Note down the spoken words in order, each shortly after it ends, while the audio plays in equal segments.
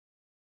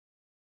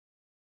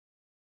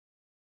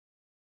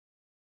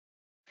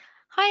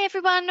Hi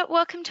everyone,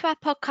 welcome to our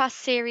podcast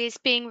series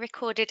being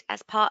recorded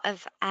as part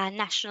of our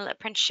National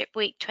Apprenticeship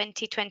Week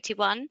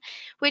 2021.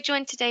 We're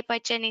joined today by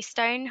Jenni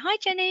Stone. Hi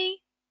Jenni.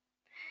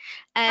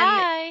 Um,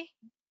 Hi.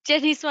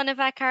 Jenni's one of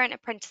our current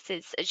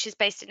apprentices. She's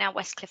based in our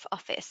Westcliff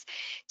office.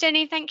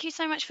 Jenni, thank you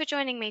so much for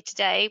joining me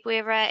today.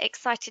 We're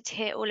excited to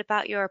hear all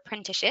about your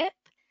apprenticeship.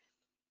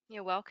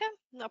 You're welcome.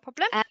 Not a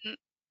problem.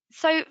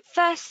 So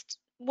first,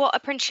 what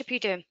apprenticeship are you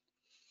doing?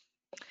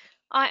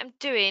 I am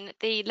doing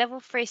the level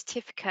 3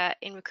 certificate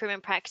in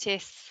recruitment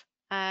practice.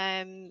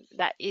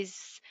 That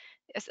is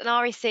it's an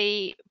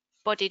REC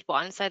bodied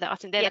one, so that I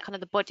think they're the Yeah, kind of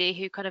the body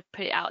who kind of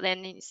put it out there,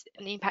 and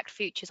the Impact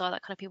Futures are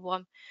that kind of people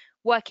I'm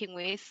working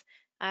with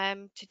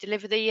to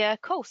deliver the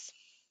course.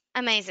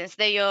 amazing. So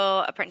they're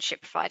your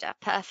apprenticeship provider.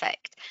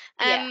 Perfect.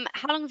 Yeah.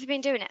 How long have you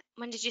been doing it?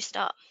 When did you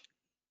start?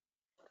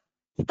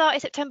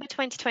 Started September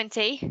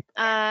 2020,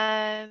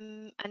 Yeah.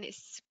 and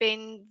it's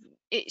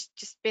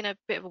just been a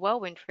bit of a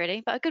whirlwind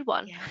really, but a good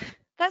one. Yeah.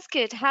 That's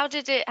good. How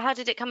did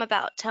it come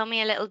about? Tell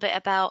me a little bit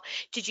about,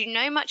 did you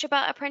know much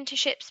about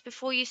apprenticeships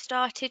before you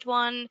started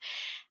one?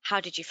 How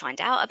did you find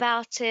out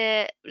about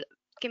it?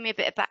 Give me a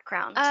bit of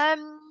background.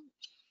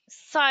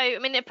 I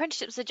mean,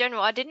 apprenticeships in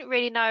general, I didn't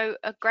really know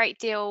a great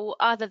deal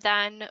other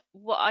than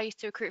what I used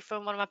to recruit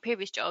from one of my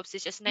previous jobs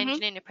is just an Hmm.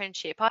 engineering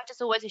apprenticeship. I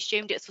just always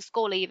assumed it's for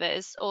school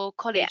leavers or Yeah.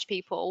 college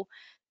people.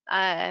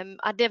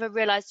 I never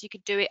realised you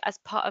could do it as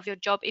part of your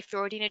job if you're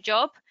already in a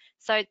job.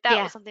 So that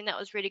Yeah. was something that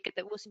was really good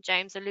that Wilson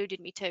James alluded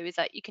me to, is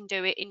that you can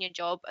do it in your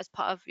job as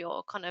part of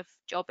your kind of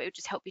job. It would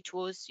just help you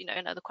towards,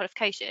 another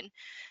qualification.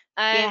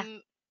 Yeah.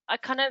 Um, I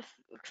kind of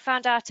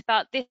found out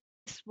about this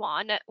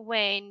one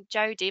when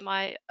Jodie,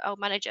 my old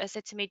manager,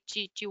 said to me,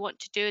 do you want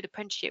to do an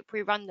apprenticeship?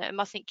 We run them.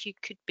 I think you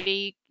could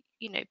be,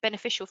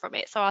 beneficial from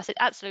it. So I said,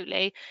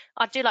 absolutely.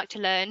 I do like to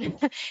learn.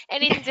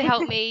 Anything to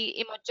help me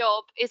in my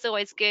job is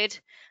always good.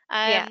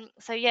 Yeah.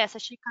 So yeah, so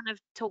she kind of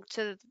talked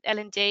to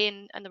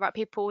L&D and the right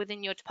people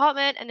within your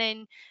department, and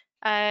then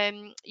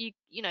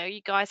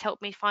you guys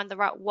helped me find the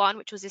right one,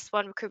 which was this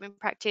one, recruitment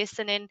practice,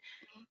 and then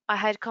I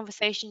had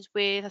conversations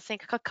with, I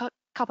think, a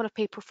couple of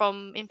people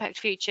from Impact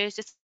Futures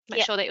just to make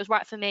Yeah. sure that it was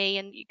right for me.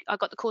 And I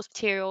got the course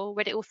material,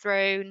 read it all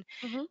through,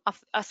 and Hmm.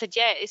 I said,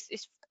 yeah, it's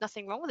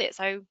nothing wrong with it.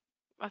 So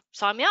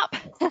sign me up.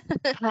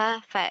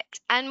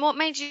 Perfect. And what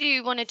made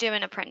you want to do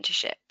an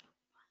apprenticeship?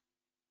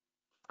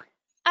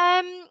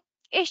 um,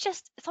 it's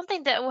just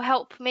something that will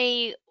help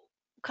me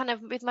kind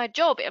of with my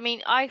job. I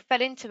mean, I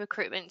fell into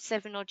recruitment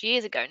 7 odd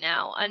years ago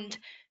now, and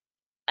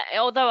Mm.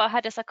 although I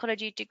had a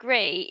psychology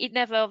degree, it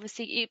never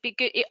obviously it'd be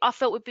good. I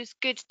felt it was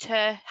good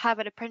to have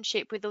an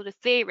apprenticeship with all the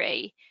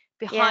theory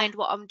Yeah. behind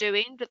what I'm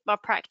doing with my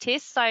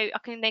practice, so I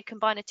can then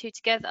combine the two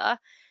together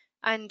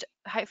and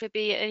hopefully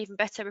be an even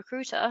better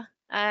recruiter.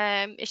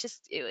 And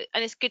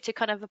it's good to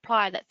kind of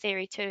apply that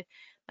theory to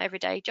my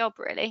everyday job,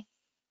 really.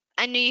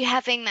 And are you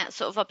having that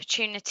sort of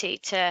opportunity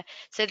to,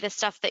 so the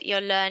stuff that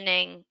you're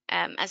learning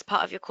as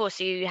part of your course,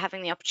 are you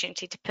having the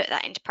opportunity to put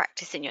that into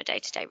practice in your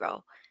day-to-day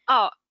role?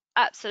 Oh,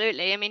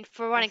 absolutely. I mean,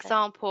 for one Perfect.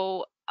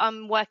 example,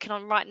 I'm working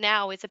on right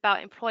now is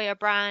about employer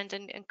brand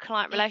and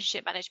client Mm.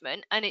 relationship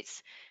management, and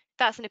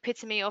that's an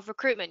epitome of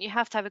recruitment. You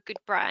have to have a good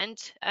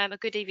brand, a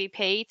good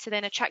EVP to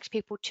then attract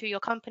people to your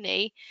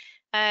company.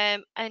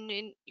 And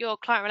in your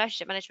client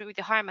relationship management with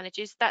your hiring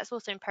managers, that's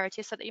also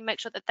imperative so that you make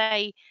sure that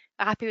they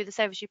are happy with the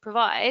service you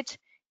provide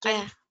and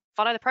Yeah.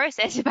 follow the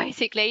process.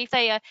 Basically,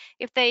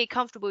 if they're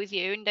comfortable with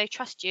you and they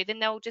trust you, then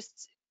they'll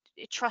just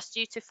trust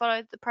you to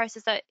follow the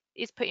process that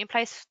is put in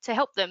place to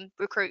help them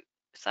recruit.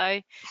 So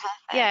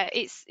yeah,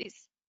 Perfect.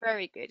 it's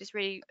very good. It's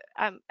really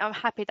I'm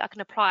happy that I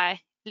can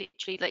apply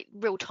literally like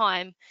real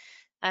time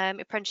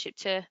apprenticeship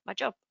to my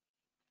job.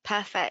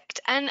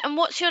 Perfect. And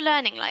what's your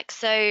learning like?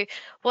 So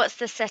what's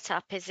the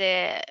setup? Is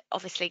it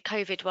obviously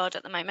COVID world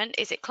at the moment?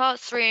 Is it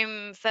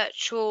classroom,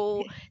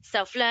 virtual,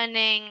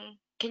 self-learning?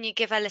 Can you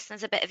give our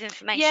listeners a bit of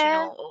information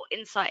Yeah, or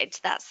insight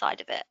into that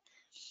side of it?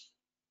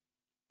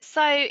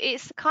 so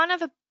it's kind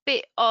of a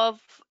bit of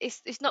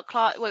it's not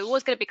class. Well, it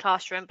was going to be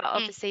classroom, but Mm.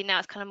 obviously now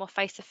it's kind of more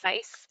face to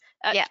face.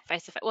 Yeah,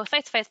 Face to face. Well,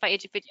 face to face by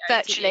video interview.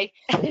 virtually.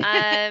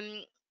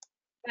 Um,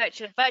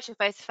 virtual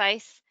face to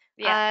face.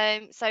 Yeah.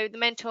 So the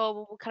mentor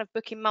will kind of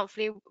book in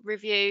monthly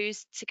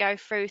reviews to go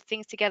through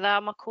things together.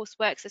 My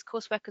coursework, there's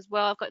coursework as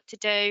well I've got to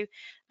do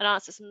and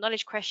answer some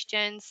knowledge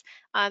questions.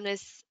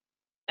 There's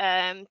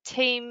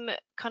team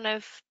kind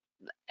of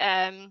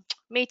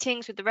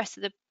meetings with the rest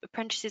of the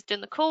apprentices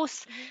doing the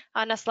course, Hmm.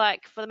 and that's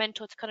like for the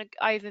mentor to kind of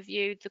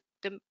overview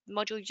the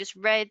module you just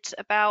read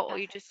about or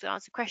you Perfect. just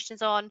answer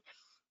questions on,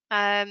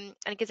 and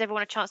it gives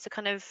everyone a chance to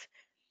kind of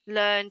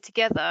learn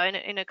together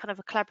in a kind of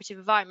a collaborative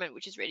environment,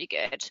 which is really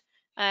good.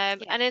 Yeah.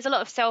 And there's a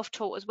lot of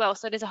self-taught as well.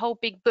 So there's a whole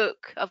big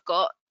book I've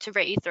got to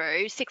read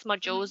through, 6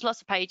 modules, Hmm.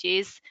 lots of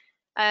pages.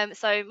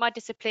 So my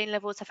discipline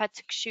levels have had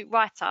to shoot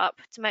right up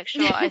to make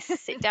sure I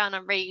sit down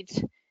and read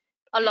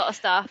a lot of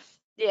stuff.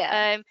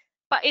 Yeah. Um,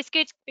 but it's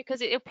good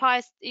because it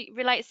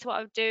relates to what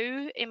I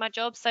do in my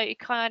job. So it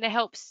kind of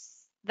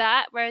helps.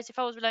 that. Whereas if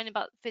I was learning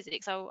about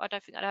physics, I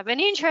don't think I'd have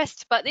any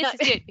interest. But No. this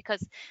is good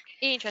because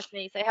it interests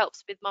me, so it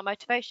helps with my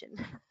motivation.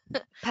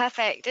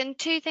 Perfect. And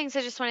two things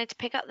I just wanted to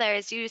pick up there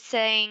is you were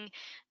saying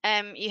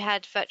you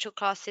had virtual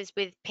classes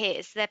with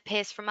peers. They're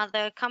peers from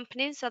other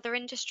companies, other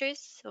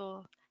industries,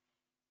 or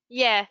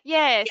Yeah,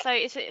 yeah. yeah. So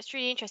it's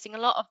really interesting. A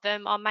lot of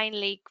them are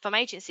mainly from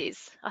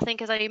agencies. I think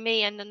there's only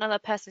me and another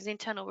person as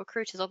internal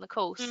recruiters on the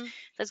course. Mm,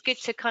 So it's good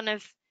to kind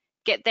of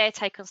get their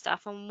take on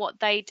stuff and what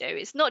they do.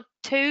 It's not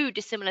too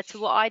dissimilar to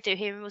what I do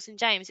here in Wilson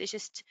James. It's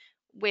just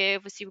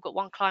we've got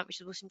one client which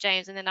is Wilson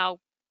James, and then our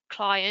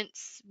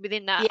clients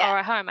within that yeah, are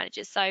our hiring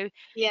managers. So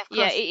yeah, of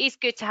yeah, course. it is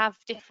good to have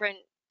different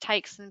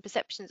takes and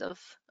perceptions of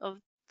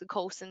the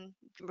course and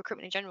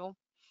recruitment in general.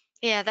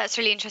 Yeah, that's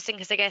really interesting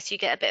because I guess you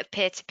get a bit of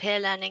peer-to-peer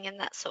learning in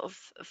that sort of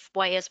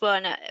way as well,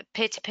 and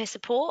peer-to-peer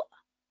support.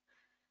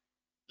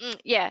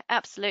 Yeah,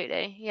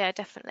 absolutely. Yeah,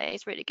 definitely.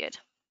 It's really good.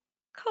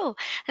 Cool.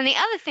 And the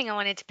other thing I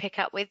wanted to pick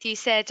up with, you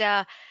said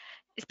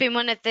it's been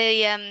one of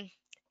the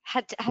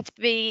had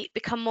to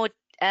become more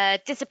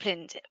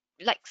disciplined.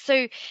 Like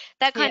so,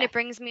 that kind Yeah. of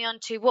brings me on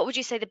to what would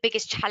you say the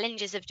biggest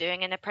challenges of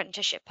doing an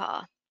apprenticeship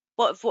are?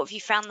 What have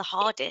you found the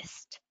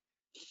hardest?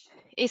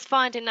 Is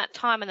finding that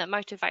time and that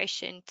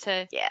motivation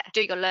to Yeah,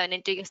 do your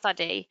learning, do your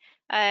study.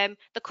 The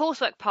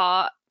coursework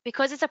part,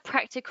 because it's a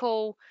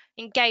practical,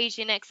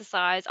 engaging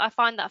exercise, I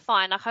find that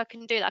fine. Like I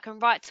can do that. I can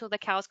write till the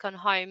cows come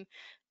home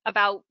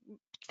about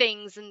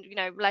things and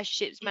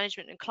relationships mm,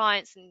 management and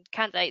clients and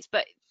candidates,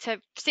 but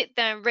to sit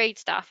there and read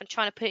stuff and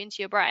trying to put it into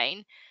your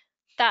brain,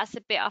 that's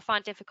a bit I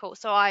find difficult.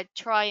 So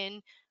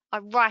I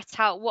write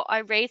out what I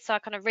read. So I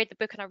kind of read the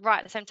book and I write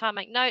at the same time,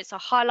 make notes. I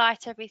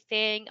highlight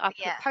everything. I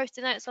put yeah,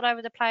 post-it notes all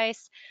over the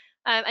place.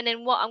 And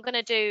then what I'm going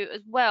to do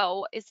as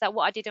well is that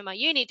what I did in my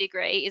uni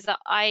degree is that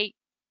I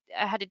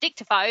had a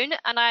dictaphone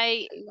and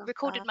I I love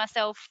recorded that.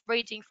 myself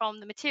reading from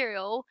the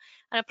material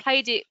and I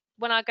played it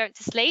when I go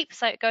to sleep.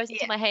 So it goes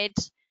into Yeah, my head.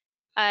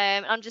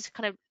 I'm just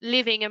kind of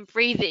living and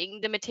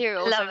breathing the I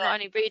material. So love I'm not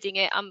only reading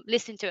it, I'm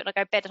listening to it and I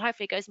go to bed and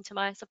hopefully it goes into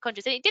my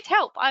subconscious. And it did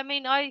help. I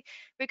mean, I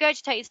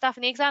regurgitated stuff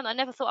in the exam that I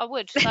never thought I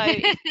would. So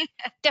it's it.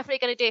 definitely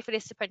going to do it for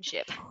this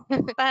apprenticeship.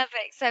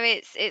 Perfect. So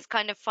it's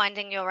kind of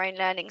finding your own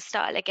learning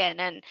style again.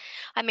 And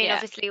I mean, Yeah,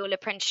 obviously, all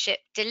apprenticeship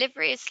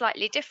delivery is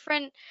slightly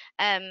different,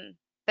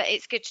 but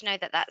it's good to know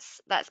that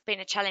that's been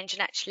a challenge.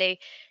 And actually,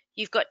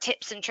 you've got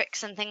tips and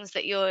tricks and things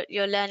that you're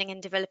learning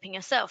and developing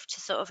yourself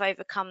to sort of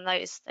overcome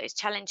those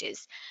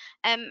challenges.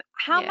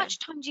 How yeah, much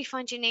time do you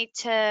find you need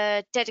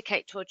to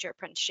dedicate towards your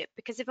apprenticeship?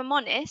 Because if I'm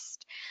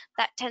honest,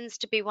 that tends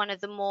to be one of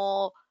the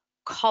more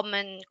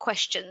common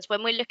questions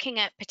when we're looking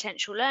at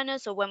potential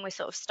learners or when we're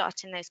sort of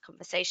starting those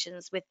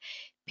conversations with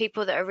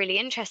people that are really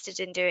interested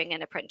in doing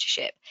an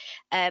apprenticeship.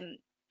 Um,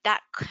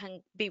 that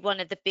can be one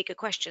of the bigger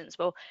questions.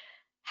 Well,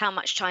 how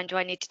much time do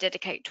I need to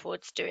dedicate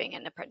towards doing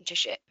an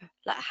apprenticeship?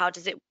 Like, how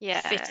does it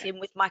fit yeah. in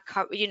with my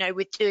current,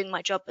 with doing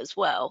my job as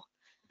well?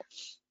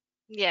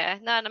 Yeah,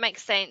 no, that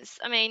makes sense.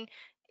 I mean,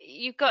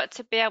 you've got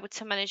to be able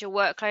to manage your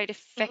workload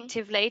Hmm.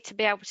 effectively to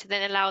be able to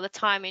then allow the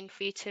time in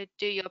for you to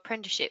do your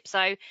apprenticeship.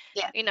 So,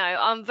 Yeah,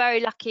 I'm very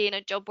lucky in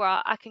a job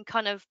where I can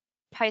kind of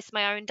pace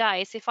my own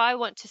day. So if I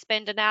want to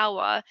spend an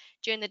hour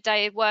during the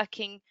day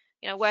working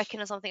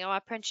on something on my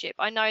apprenticeship,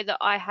 I know that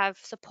I have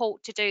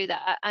support to do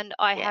that and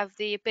I yeah, have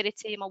the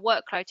ability in my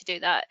workload to do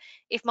that.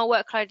 If my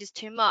workload is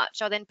too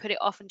much, I'll then put it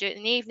off and do it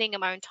in the evening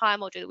in my own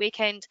time or do the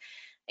weekend.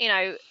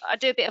 I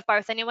do a bit of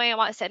both anyway. I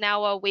might set an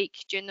hour a week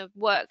during the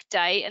work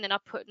day, and then I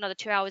put another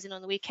 2 hours in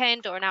on the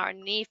weekend or an hour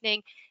in the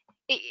evening.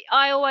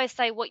 I always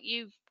say what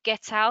you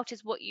get out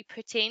is what you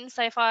put in.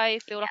 So if I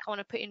feel like I want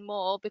to put in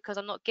more because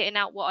I'm not getting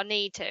out what I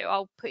need to,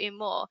 I'll put in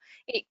more.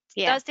 It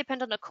yeah, does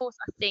depend on the course,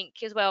 I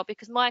think, as well,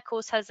 because my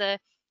course has a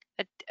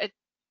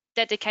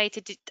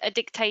dedicated a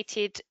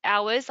dictated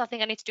hours. I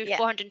think I need to do yeah,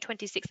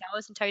 426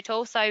 hours in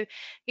total. So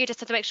you just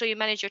have to make sure you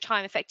manage your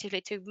time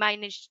effectively to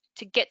manage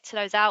to get to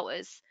those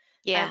hours,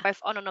 yeah. both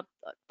on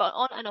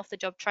and off the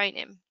job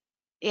training.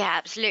 Yeah,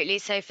 absolutely.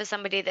 So for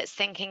somebody that's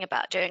thinking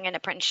about doing an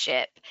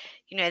apprenticeship,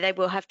 they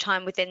will have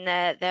time within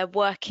their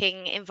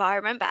working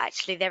environment, but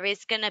actually there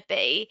is going to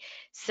be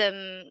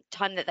some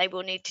time that they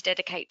will need to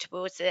dedicate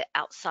towards it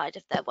outside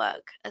of their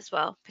work as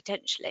well,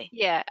 potentially.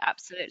 Yeah,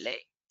 absolutely.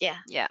 Yeah.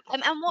 Yeah,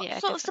 And what yeah,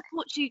 sort of definitely.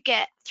 support do you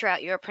get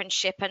throughout your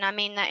apprenticeship? And I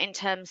mean that in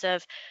terms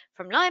of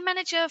from line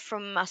manager,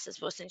 from us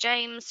as Wilson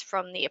James,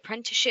 from the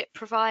apprenticeship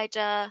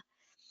provider.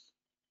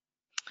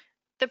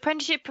 The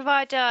apprenticeship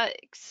provider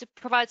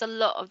provides a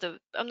lot of the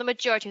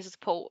majority of the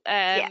support.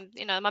 Yeah.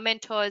 My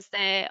mentor is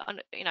there on,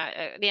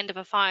 at the end of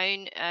a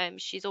phone.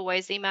 She's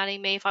always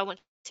emailing me if I want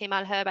to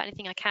email her about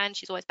anything I can.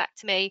 She's always back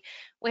to me.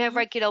 We have Hmm.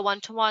 regular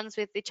one-to-ones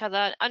with each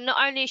other, and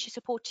not only is she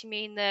supporting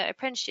me in the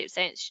apprenticeship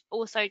sense,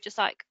 also just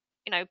like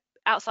you know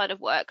outside of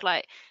work,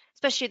 like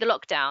especially the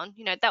lockdown.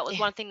 That was Yeah.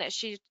 one thing that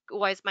she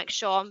always makes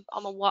sure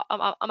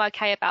I'm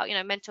okay about.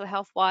 Mental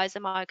health wise,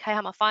 am I okay? How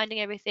am I finding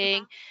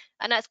everything? Mhm.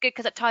 And that's good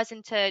because it ties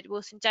into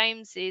Wilson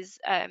James's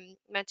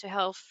mental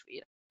health,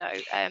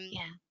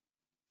 Yeah.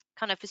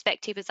 kind of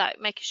perspective is like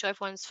making sure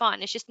everyone's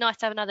fine. It's just nice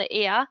to have another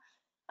ear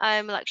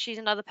Like she's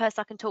another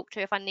person I can talk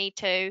to if I need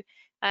to.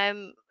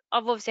 Um,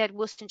 I've obviously had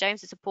Wilson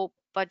James' support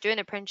by doing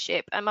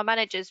apprenticeship, and my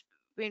manager's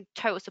been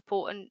total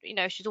support.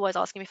 And she's always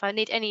asking me if I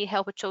need any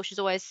help at all. She's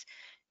always,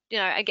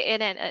 I get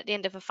in at the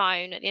end of a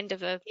phone, at the end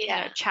of a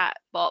Yeah, chat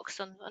box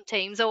on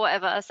Teams or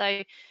whatever. So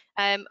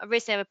I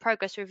recently have a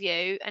progress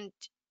review, and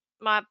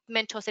my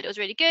mentor said it was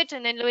really good,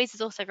 and then Louise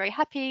is also very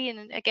happy. And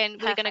then again,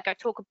 we're going to go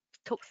perfect.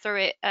 talk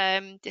through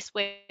it this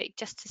week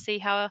just to see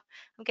how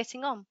I'm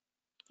getting on.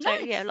 So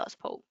yeah, a Nice. lot of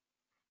support.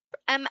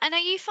 And are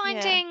you Yeah.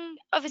 finding,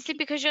 obviously,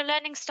 because you're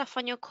learning stuff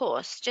on your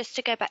course, just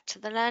to go back to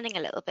the learning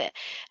a little bit,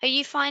 are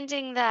you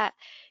finding that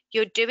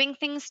you're doing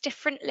things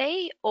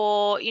differently,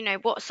 or,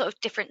 what sort of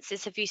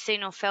differences have you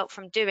seen or felt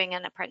from doing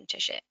an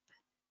apprenticeship?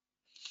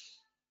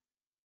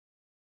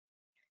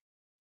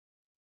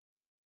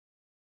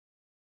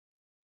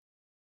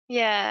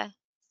 Yeah.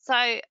 So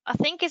I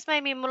think it's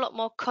made me a lot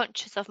more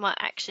conscious of my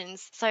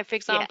actions. So for Yeah.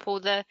 example,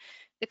 the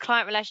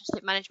client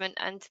relationship management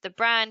and the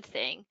brand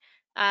thing,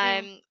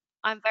 Mm,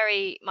 I'm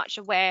very much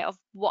aware of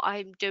what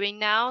I'm doing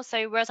now.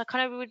 So whereas I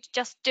kind of would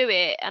just do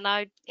it and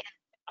yeah.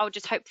 I would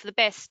just hope for the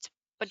best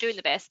by doing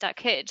the best I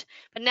could.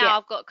 But Yeah. now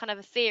I've got kind of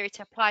a theory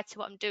to apply to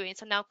what I'm doing.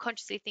 So now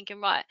consciously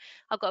thinking, right,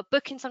 I've got to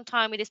book in some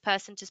time with this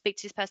person to speak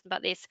to this person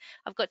about this.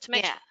 I've got to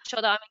make Yeah.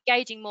 sure that I'm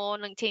engaging more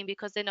on LinkedIn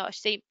because then they'll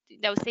see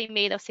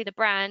me, they'll see the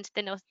brand,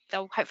 then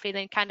they'll hopefully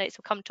then candidates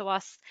will come to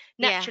us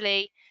Yeah.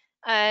 naturally.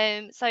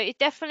 So it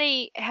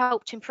definitely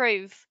helped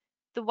improve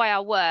the way I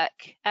work.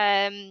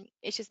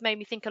 It's just made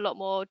me think a lot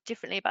more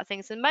differently about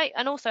things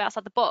and also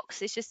outside the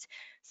box. It's just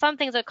some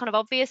things are kind of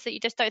obvious that you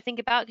just don't think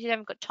about because you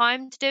haven't got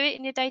time to do it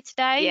in your day to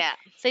day. Yeah.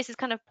 So this is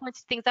kind of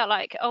pointed things out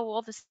like, oh,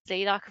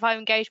 obviously, like if I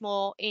engage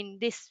more in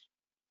this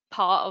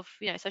part of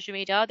social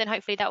media, then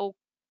hopefully that will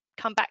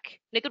come back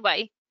in a good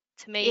way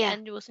to me Yeah.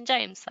 and Wilson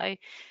James. So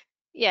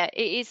yeah,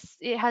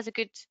 it has a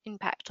good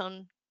impact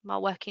on my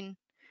working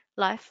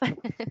life.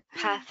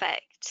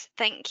 Perfect.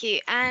 Thank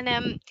you.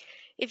 And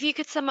if you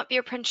could sum up your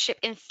apprenticeship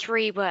in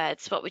 3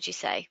 words, what would you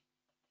say?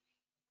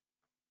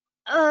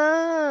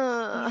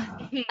 uh,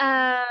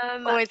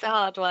 um, Always a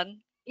hard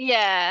one.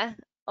 Yeah,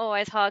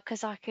 always hard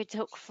because I could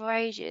talk for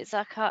ages.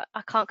 I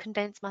can't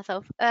condense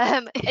myself.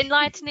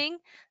 Enlightening,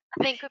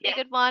 I think would be a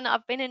Yeah. good one.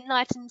 I've been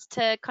enlightened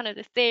to kind of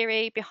the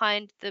theory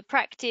behind the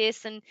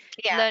practice and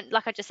Yeah. learned,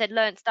 like I just said,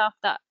 learned stuff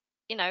that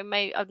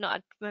may I've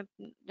not had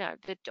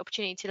the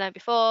opportunity to learn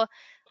before.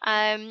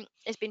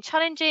 It's been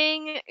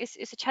challenging.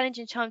 It's a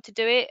challenging time to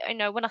do it.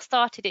 When I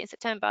started it in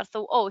September, I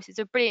thought, oh, this is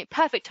a brilliant,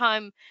 perfect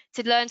time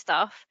to learn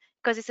stuff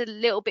because it's a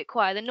little bit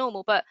quieter than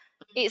normal, but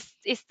it's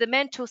the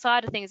mental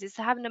side of things. It's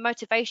having the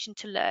motivation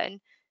to learn.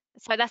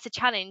 So that's a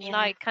challenge, and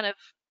Yeah. I kind of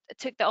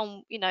took that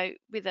on,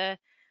 with a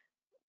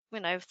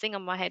thing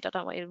on my head. I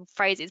don't want to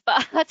phrases,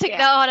 but I took Yeah.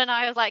 that on, and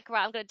I was like,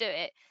 right, I'm going to do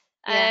it.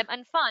 Yeah.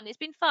 And fun. It's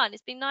been fun.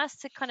 It's been nice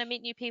to kind of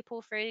meet new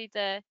people through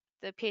the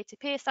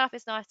peer-to-peer stuff.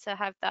 It's nice to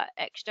have that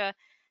extra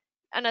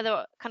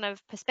another kind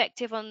of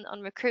perspective on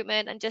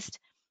recruitment and just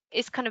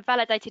it's kind of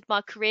validated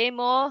my career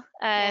more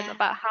Yeah.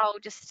 about how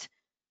just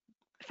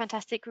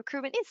fantastic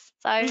recruitment is.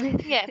 So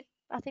yeah,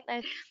 I think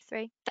those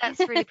three. That's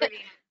really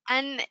brilliant.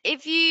 And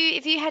if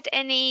you had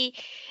any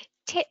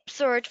tips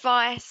or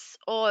advice,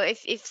 or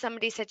if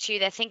somebody said to you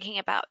they're thinking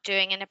about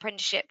doing an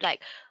apprenticeship,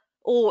 like,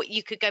 or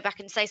you could go back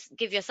and say,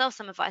 give yourself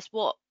some advice,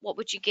 what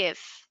would you give?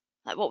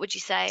 Like, what would you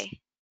say?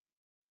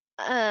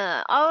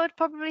 I would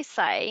probably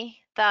say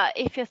that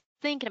if you're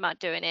thinking about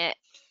doing it,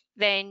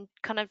 then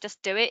kind of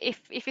just do it.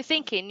 If you're Mm,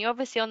 thinking, you're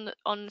obviously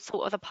on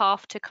sort of a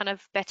path to kind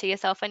of better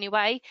yourself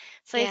anyway.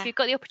 So if yeah. you've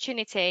got the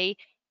opportunity,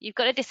 you've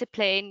got the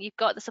discipline, you've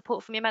got the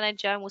support from your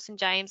manager and Wilson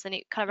James, and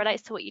it kind of Mhm.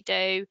 relates to what you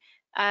do,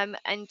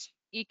 and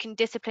you can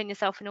discipline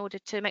yourself in order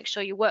to make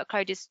sure your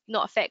workload is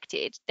not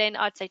affected, then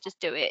I'd say just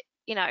do it.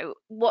 You've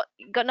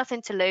got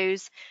nothing to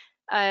lose.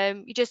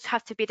 You just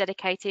have to be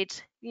dedicated.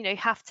 You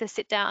have to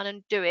sit down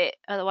and do it.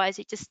 Otherwise,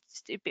 it's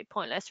a bit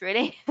pointless,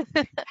 really.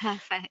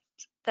 Perfect.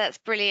 That's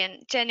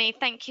brilliant. Jenny,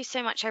 thank you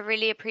so much. You're I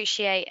really welcome.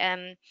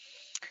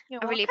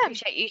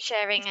 appreciate you It's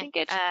sharing been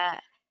good.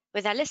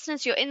 with our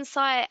listeners your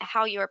insight,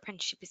 how your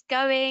apprenticeship is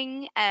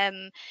going.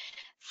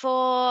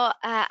 For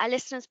our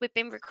listeners, we've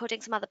been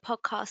recording some other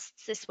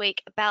podcasts this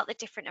week about the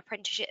different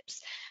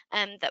apprenticeships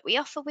that we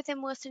offer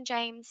within Wilson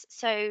James.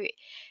 So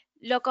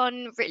log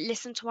on,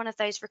 listen to one of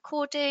those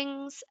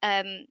recordings.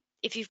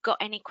 If you've got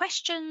any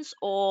questions,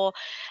 or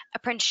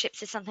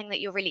apprenticeships is something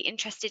that you're really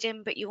interested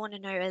in but you want to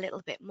know a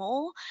little bit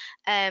more,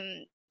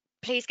 um,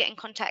 please get in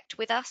contact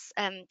with us.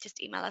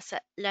 Just email us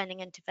at um,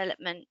 learning and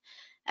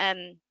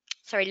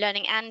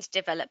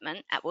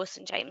development at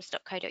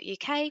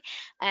wilsonjames.co.uk,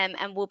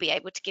 and we'll be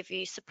able to give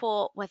you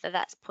support, whether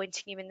that's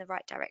pointing you in the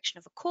right direction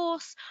of a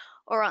course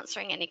or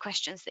answering any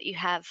questions that you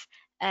have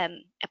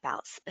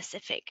about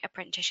specific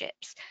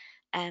apprenticeships.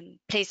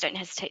 Please don't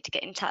hesitate to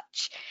get in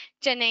touch.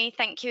 Jenny,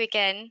 thank you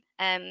again,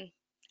 and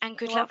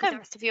good You're luck with the welcome.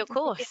 rest of your It's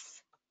been good.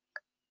 course.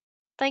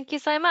 Thank you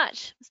so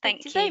much. Speak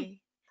to you Thank soon. you.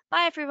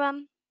 Bye,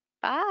 everyone.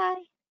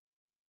 Bye.